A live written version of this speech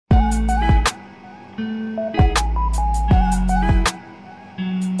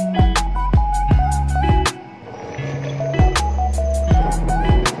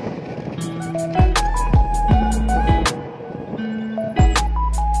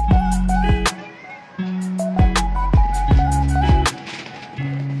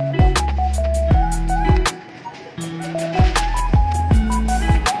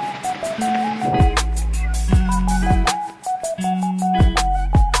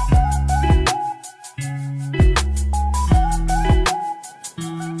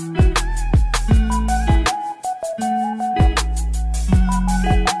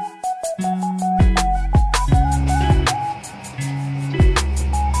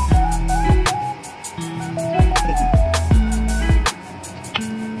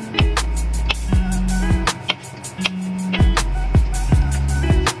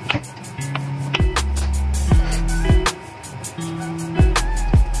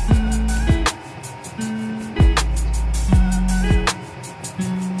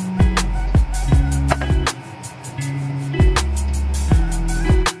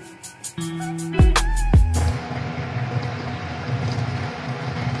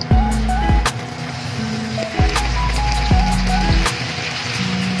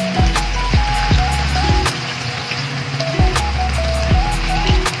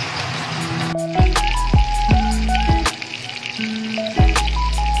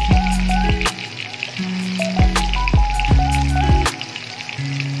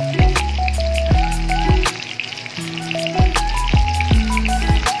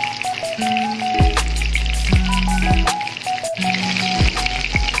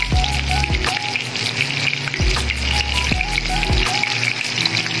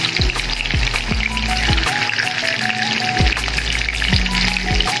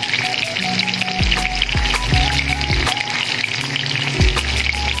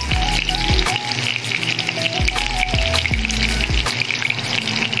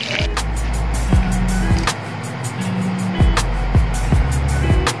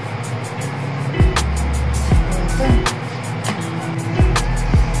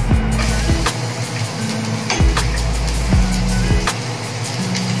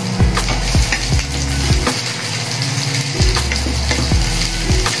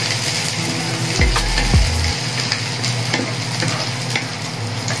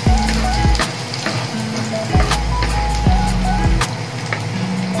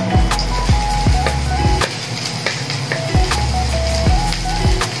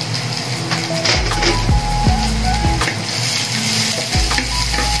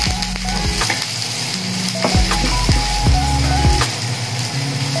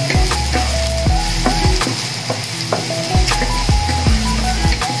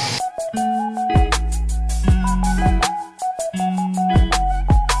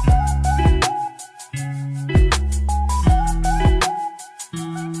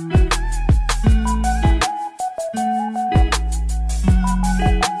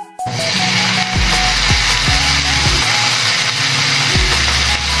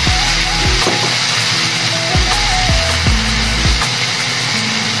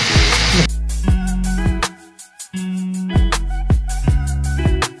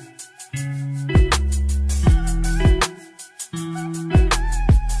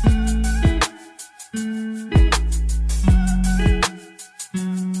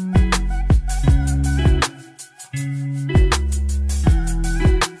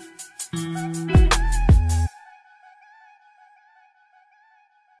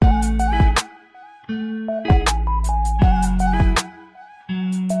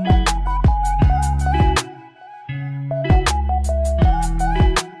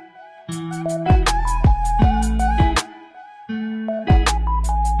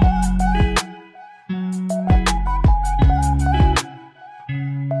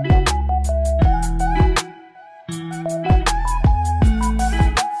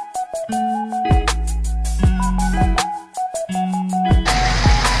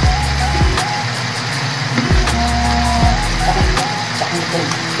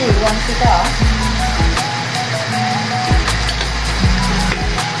siya.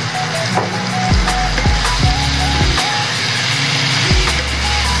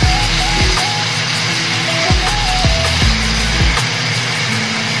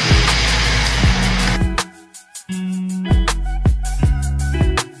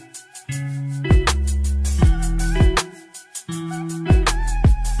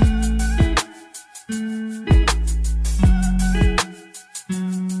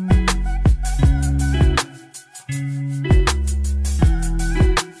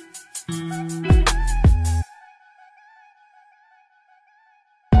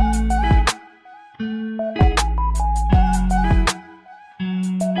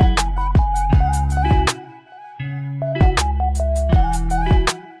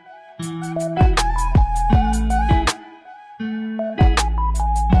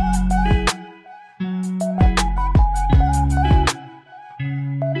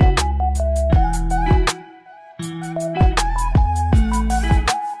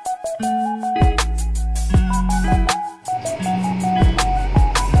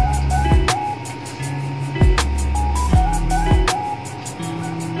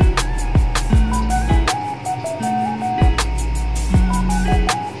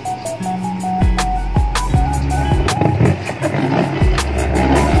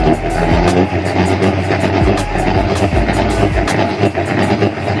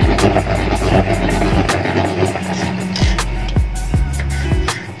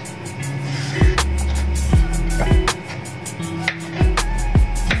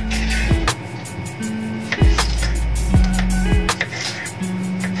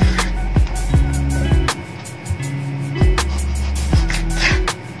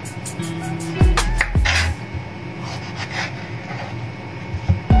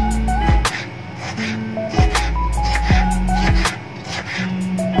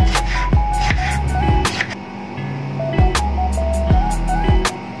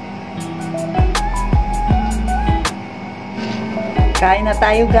 Kain na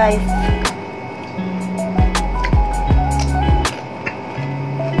tayo, guys.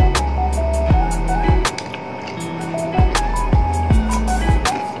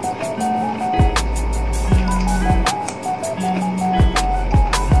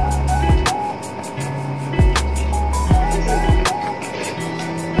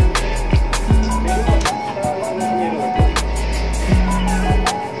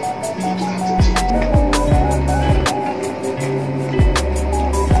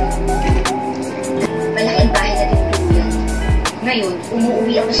 Ngayon,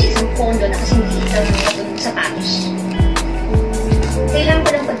 umuwi ako sa isang kondo na kasing liitaw ng sapatos. Kailangan ko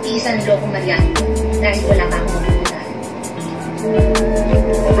lang pagtiisan ng lokong Mariano dahil wala pa akong mapupuntahan.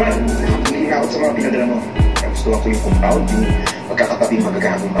 Alright, nakapili ako sa mga pinadala mo. Kaya gusto ko yung compound, yung magkakapatid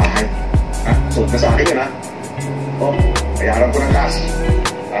magagahagong bahay. Ha? Suot na sa akin yun, ha? O, bayaran ko ng cash.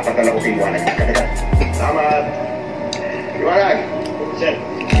 Papadala ko kay Iwanag. Katagal. Salamat! Iwanag! Sir,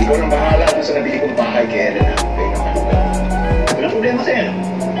 ikaw nang bahala dun sa nabili kong bahay kay Ellen, ha? Kayo naman. Walang problema sa'yo, no?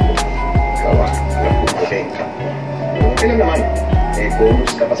 Ikaw, ha? Walang pumaling ka. Okay lang naman. May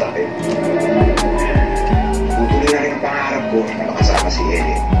bonus ka pa sa akin. Tutuloy na rin ang pangarap ko na makasama si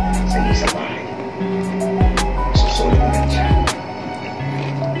Ellen sa isang bahay. Susunod naman siya.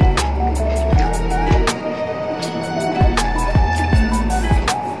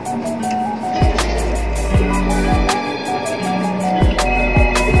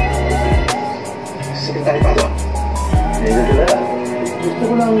 Sekretary Pado. Medyo kilala. Gusto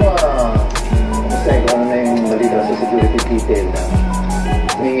ko lang basta ikaw na yung balita sa security detail na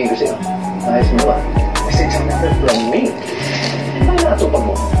humingi ko sa'yo. Ayos mo ba? Message ang number From me? Ano natupag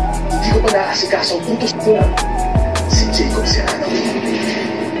mo? Hindi ko pa nakasikaso ang utos ko. Si Jacob Serrano.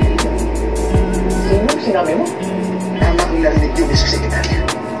 Sino sinabi mo? Tama kong narinig din sa sekretary.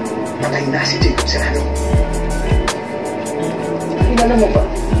 Patay na si Jacob Serrano. Kilala mo ba?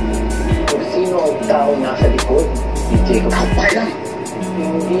 Kung sino ang tao nasa likod ni Jacob? Ako pa kailang.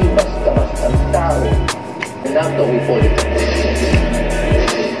 Hindi basta-basta tao. Kailangan to report ito.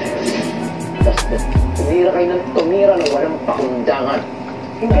 Tapos tumira kayo ng tumira ng walang pakundangan.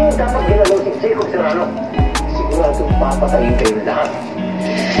 Hindi mo dapat ginalaw si Jacob Serrano. Siguradong papatayin kayo lahat.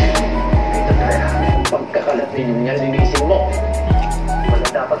 Ito kaya, pagkakalat ninyo niya, linisin mo. Wala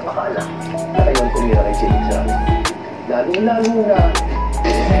dapat makaalam na kayo ang tumira kay Jacob Serrano. Lalo-lalo na...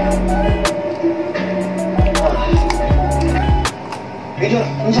 Major,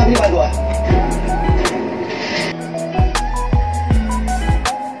 ano sabi ni Padua?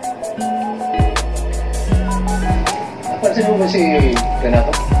 Napansin mo ba si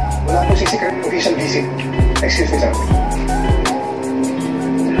Renato? Wala po si Secret Official Visit. Excuse me, sir.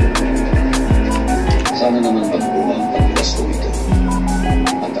 Sana naman magbuwa ang pagbigas ko ito.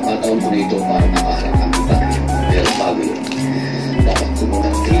 Pagkakataon ko na ito para makaharap ang iba ngayon. Pero bago yun, dapat ko muna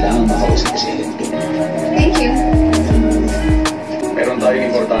kailangan makausap ko si Ellen ito. Thank you. Meron tayong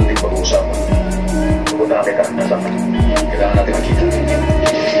importanteng pag-uusapan. Pupunta kita, nasaan? Kailangan natin makita.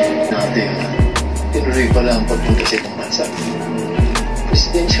 Natin, tinuloy pala ang pagpunta sa ibang bansa.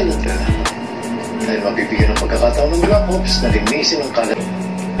 Presidential at pala. Dahil mabibigyan ng pagkakataon ng Black Ops na linisin ang kalat.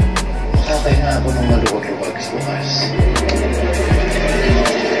 Makakahinga ako ng maluwag-luwag sa bukas.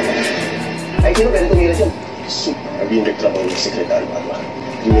 Ay, sino pwede tumira siya? Naging nagtrabaho ng sekretary Marwa.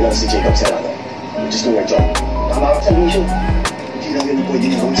 Criminal si Jacob Serrano. Just do your job. Tama ka sa mission. Hindi lang yun ang pwede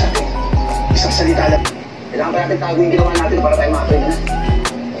niya gawin sa akin. Isang salita lang. Kailangan pa natin tago yung ginawa natin para tayo makapwede na.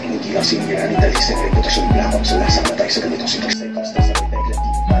 Hindi lang sinira ni Dalis ng reputasyon ng Black Ops sa lasa na tayo sa ganitong sitwasyon. Sa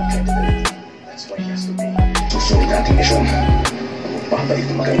integrity, bad credibility. That's why he has to pay. Susunod natin mission. Magpapalit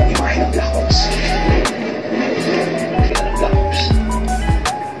ng magandang imahe ng Black Ops. Kaya ng Black Ops.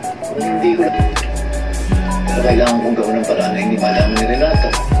 Hindi ko na... Pero kailangan kong gawin ng paraan na hindi malaman ni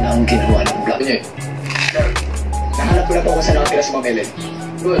Renato na ang ginawa ng Black niya. Sir, nahanap ko na po kung saan nakatira si mamili.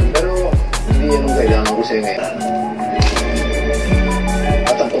 Good, pero hindi yan ang kailangan ko sa'yo ngayon.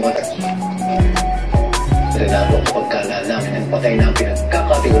 At ang pumatag. Renato, kapag nalaman ang patay na ang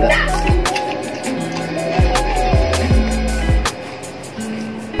pinagkakatiwala.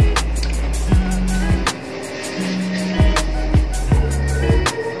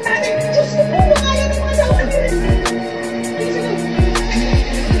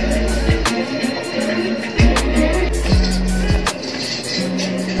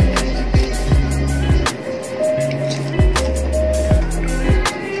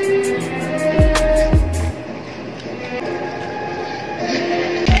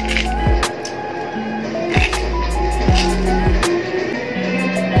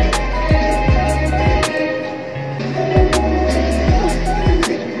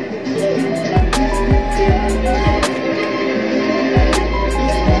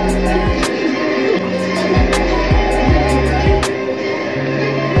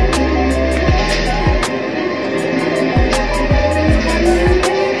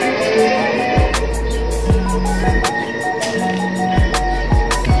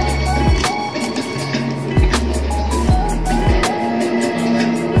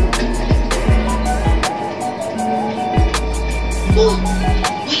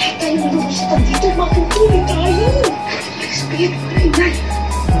 Wala tayong gusto dito. Makukunin tayo. Speed, ingay.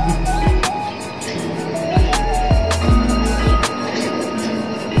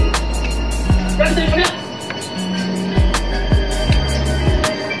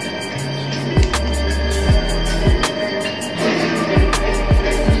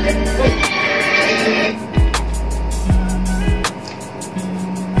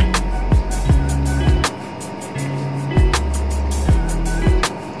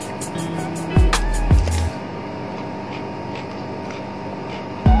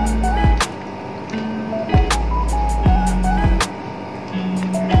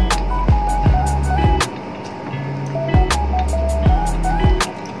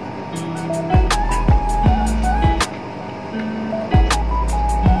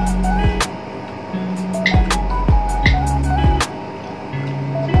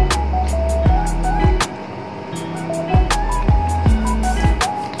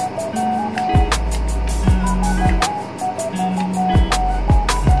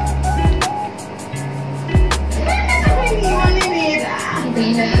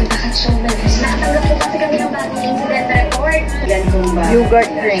 Nakatanggap po kasi kami ng bagong incident report. Yan kung ba? Yogurt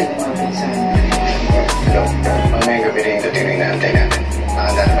drink. Hello, mamayang gabi rin ito inaantay natin.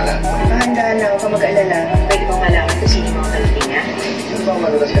 Mahanda na pala. Mahanda na, huwag ka mag-alala. Pwede bang malaman kung sino mga kalping niya? Ano ba ang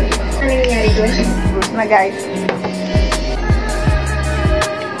malulas ka dito? Ano nangyari doon? Bruce na guys.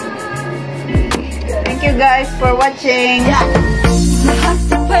 Thank you guys for watching. Lahat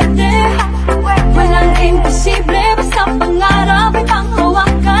pwede, walang imposible, basta pangarap ay panghawa.